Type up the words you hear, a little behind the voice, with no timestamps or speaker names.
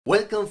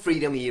Welcome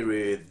Freedom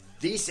Hero.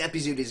 This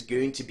episode is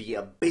going to be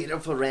a bit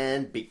of a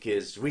rant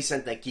because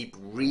recently I keep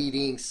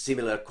reading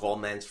similar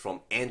comments from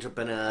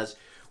entrepreneurs,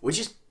 which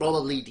is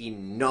probably the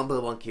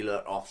number one killer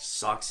of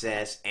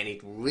success, and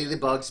it really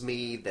bugs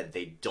me that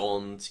they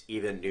don't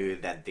even know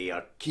that they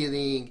are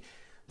killing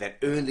their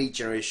own lead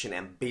generation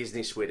and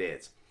business with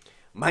it.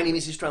 My name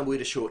is Istvan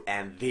Buda Show,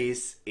 and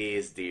this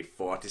is the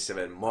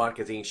 47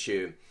 Marketing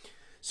Show.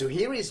 So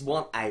here is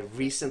what I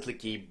recently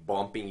keep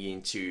bumping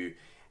into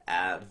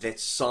that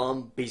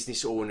some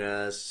business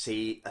owners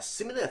say a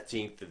similar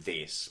thing to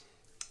this.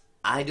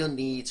 I don't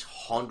need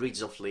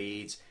hundreds of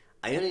leads,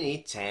 I only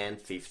need 10,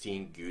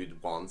 15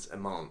 good ones a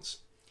month.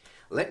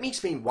 Let me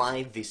explain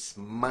why this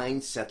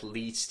mindset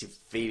leads to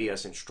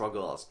failures and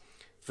struggles.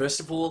 First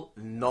of all,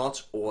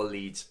 not all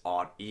leads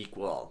are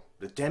equal.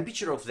 The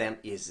temperature of them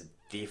is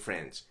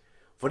different.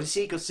 For the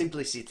sake of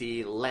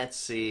simplicity, let's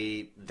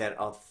say there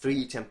are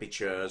three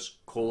temperatures: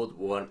 cold,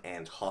 warm,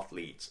 and hot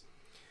leads.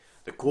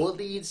 The cold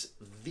leads,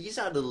 these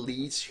are the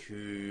leads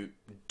who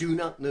do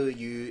not know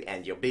you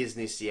and your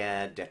business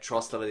yet, their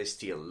trust level is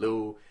still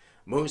low,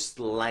 most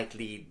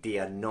likely they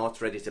are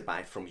not ready to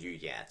buy from you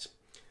yet.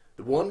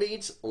 The warm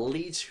leads,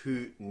 leads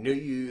who know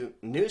you,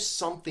 know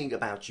something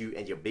about you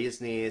and your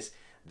business,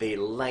 they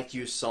like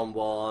you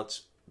somewhat,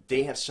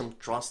 they have some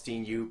trust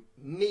in you,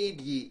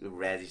 maybe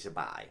ready to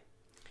buy.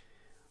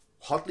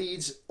 Hot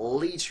leads,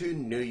 leads who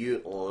know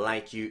you,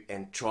 like you,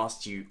 and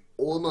trust you,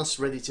 almost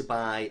ready to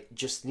buy,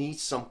 just need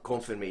some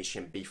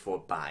confirmation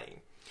before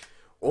buying.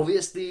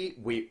 Obviously,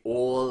 we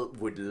all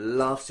would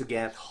love to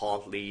get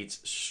hot leads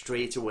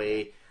straight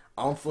away.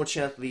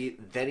 Unfortunately,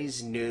 there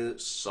is no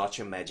such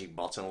a magic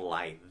button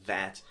like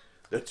that.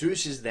 The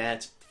truth is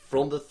that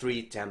from the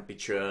three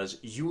temperatures,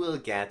 you will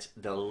get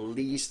the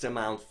least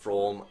amount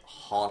from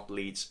hot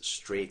leads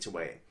straight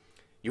away.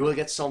 You will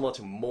get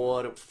somewhat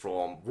more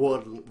from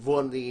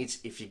warm leads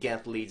if you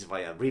get leads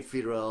via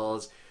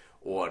referrals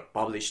or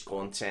published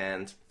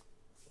content,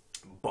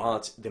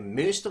 but the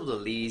most of the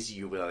leads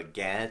you will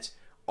get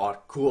are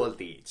cold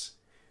leads.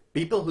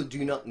 People who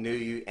do not know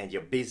you and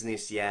your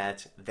business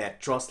yet, their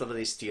trust level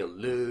is still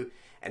low,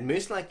 and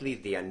most likely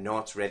they are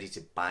not ready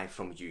to buy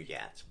from you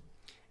yet.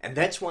 And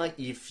that's why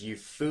if you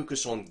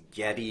focus on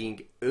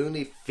getting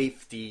only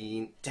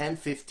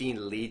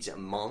 10-15 leads a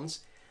month,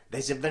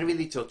 there's a very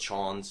little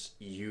chance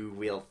you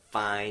will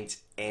find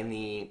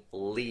any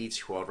leads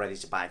who are ready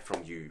to buy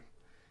from you.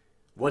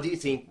 What do you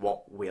think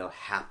what will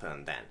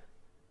happen then?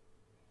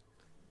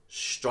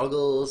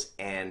 Struggles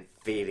and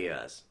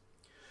failures.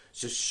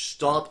 So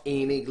stop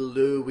aiming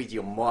low with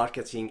your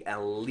marketing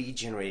and lead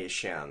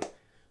generation.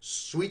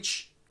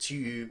 Switch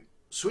your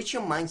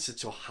mindset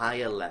to a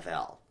higher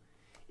level.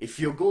 If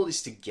your goal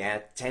is to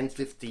get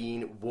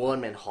 10-15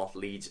 warm and hot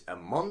leads a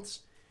month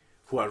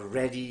who are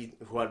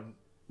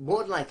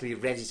more likely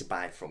ready to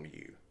buy from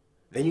you,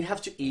 then you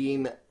have to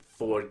aim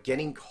for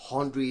getting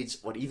hundreds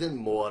or even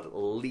more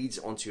leads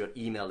onto your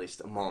email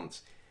list a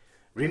month.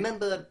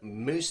 Remember,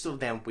 most of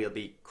them will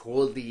be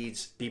cold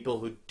leads, people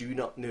who do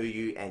not know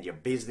you and your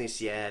business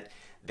yet,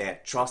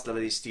 their trust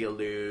level is still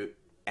low,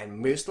 and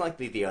most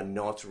likely they are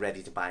not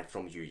ready to buy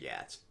from you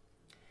yet.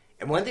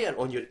 And when they are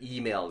on your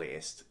email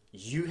list,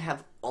 you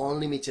have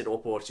unlimited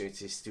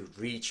opportunities to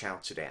reach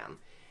out to them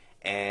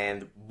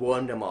and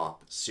warm them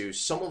up. So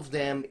some of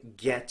them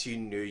get to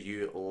know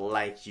you,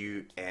 like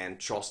you, and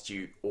trust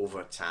you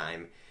over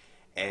time,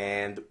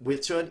 and will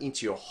turn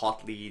into your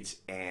hot leads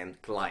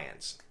and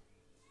clients.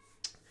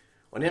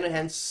 On the other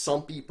hand,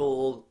 some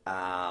people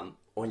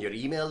on your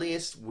email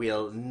list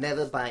will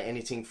never buy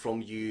anything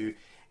from you,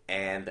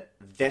 and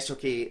that's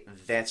okay,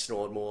 that's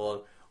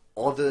normal.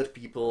 Other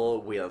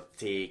people will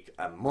take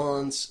a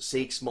month,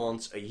 6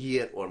 months, a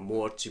year or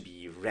more to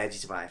be ready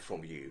to buy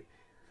from you.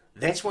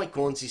 That's why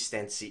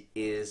consistency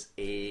is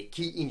a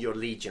key in your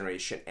lead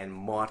generation and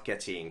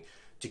marketing,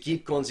 to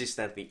keep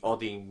consistently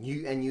adding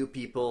new and new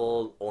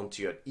people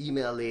onto your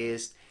email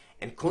list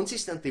and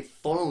consistently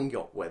following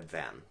up with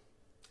them.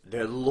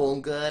 The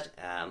longer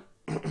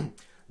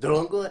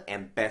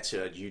and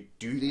better you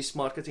do this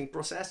marketing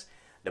process,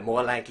 the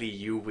more likely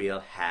you will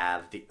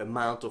have the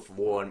amount of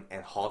warm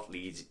and hot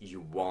leads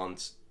you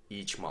want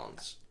each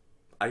month.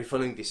 Are you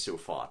following this so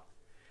far?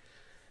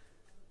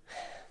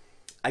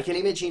 I can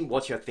imagine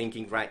what you're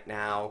thinking right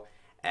now.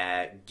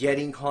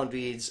 Getting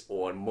hundreds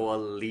or more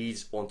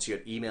leads onto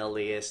your email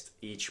list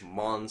each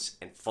month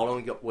and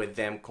following up with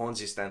them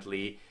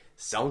consistently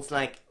sounds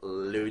like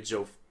loads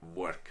of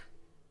work.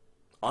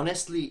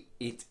 Honestly,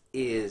 it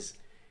is.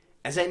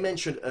 As I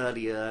mentioned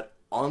earlier,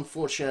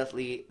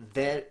 unfortunately,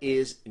 there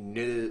is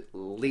no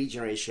lead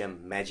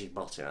generation magic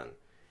button.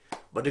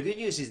 But the good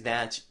news is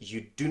that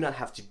you do not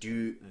have to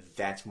do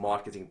that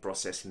marketing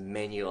process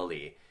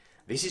manually.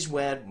 This is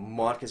where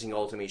marketing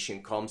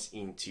automation comes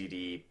into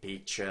the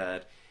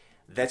picture.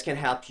 That can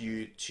help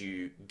you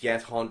to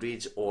get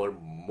hundreds or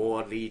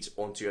more leads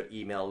onto your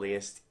email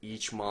list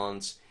each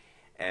month.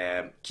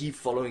 Keep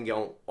following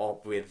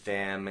up with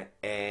them,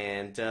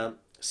 and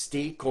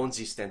stay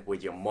consistent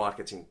with your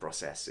marketing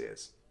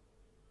processes.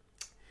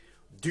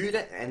 Do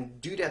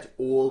that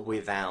all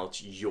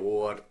without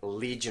your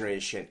lead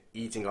generation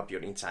eating up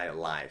your entire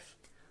life.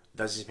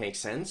 Does this make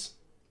sense?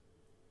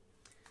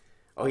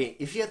 Okay,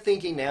 if you're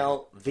thinking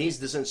now, this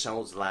doesn't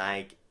sound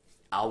like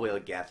I will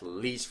get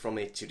leads from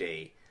it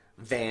today,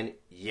 then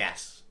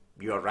yes,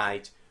 you're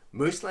right.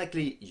 Most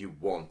likely you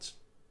won't.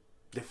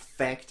 The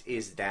fact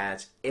is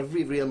that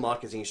every real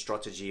marketing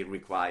strategy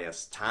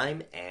requires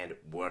time and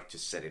work to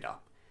set it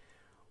up.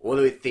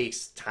 Although it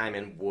takes time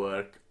and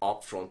work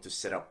upfront to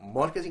set up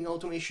marketing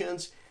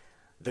automations,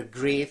 the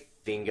great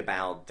thing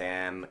about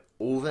them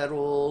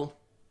overall,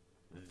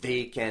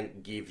 they can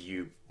give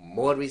you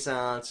more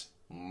results,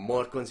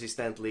 more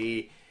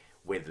consistently,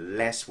 with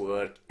less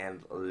work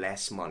and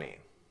less money.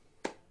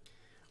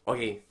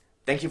 Okay,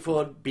 thank you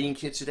for being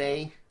here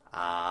today.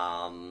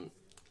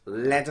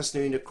 Let us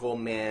know in the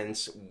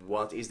comments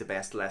what is the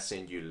best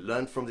lesson you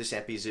learned from this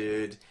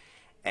episode.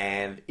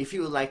 And if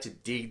you would like to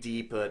dig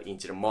deeper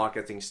into the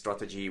marketing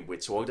strategy we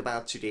talked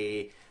about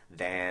today,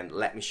 then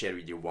let me share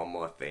with you one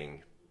more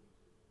thing.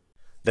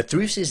 The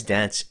truth is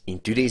that in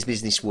today's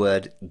business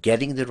world,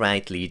 getting the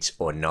right leads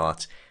or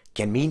not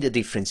can mean the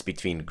difference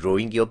between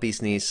growing your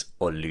business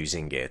or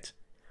losing it.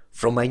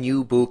 From my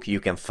new book,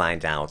 you can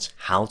find out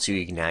how to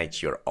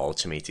ignite your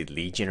automated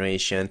lead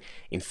generation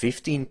in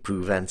 15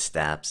 proven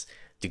steps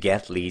to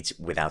get leads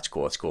without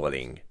cold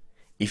calling.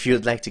 If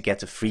you'd like to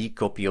get a free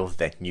copy of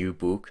that new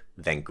book,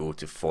 then go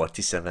to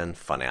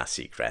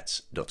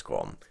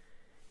 47funnelsecrets.com.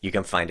 You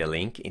can find a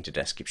link in the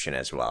description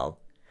as well.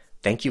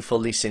 Thank you for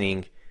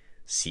listening.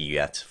 See you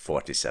at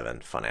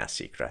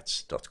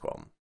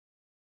 47funnelsecrets.com.